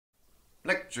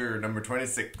Lecture number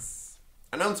 26.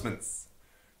 Announcements.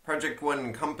 Project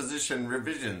 1 composition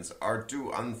revisions are due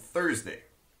on Thursday.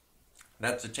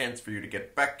 That's a chance for you to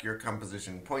get back your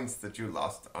composition points that you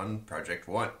lost on Project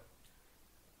 1.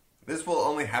 This will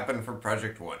only happen for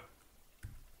Project 1.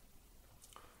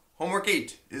 Homework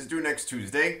 8 is due next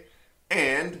Tuesday,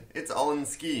 and it's all in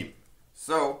Scheme.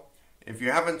 So, if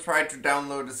you haven't tried to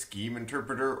download a Scheme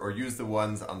interpreter or use the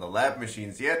ones on the lab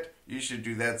machines yet, you should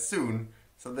do that soon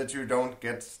so that you don't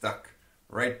get stuck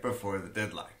right before the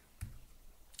deadline.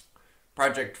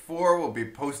 Project 4 will be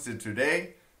posted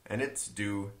today, and it's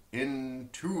due in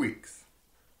 2 weeks,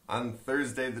 on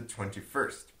Thursday the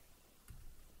 21st.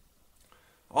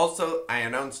 Also, I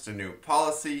announced a new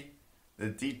policy. The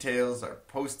details are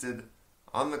posted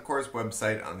on the course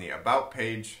website on the About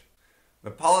page.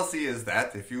 The policy is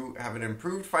that if you have an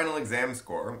improved final exam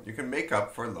score, you can make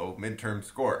up for low midterm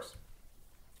scores.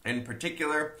 In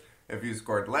particular, if you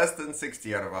scored less than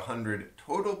 60 out of 100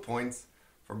 total points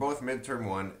for both midterm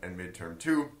 1 and midterm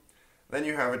 2, then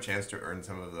you have a chance to earn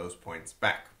some of those points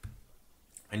back.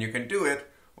 And you can do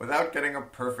it without getting a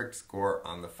perfect score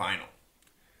on the final.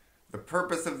 The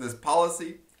purpose of this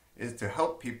policy is to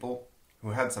help people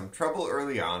who had some trouble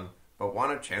early on but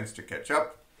want a chance to catch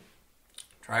up.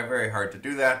 Try very hard to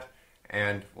do that,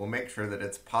 and we'll make sure that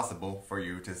it's possible for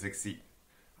you to succeed.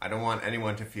 I don't want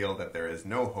anyone to feel that there is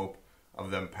no hope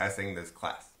of them passing this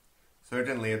class.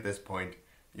 Certainly at this point,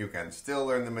 you can still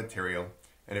learn the material,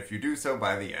 and if you do so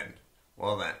by the end,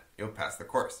 well then, you'll pass the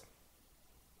course.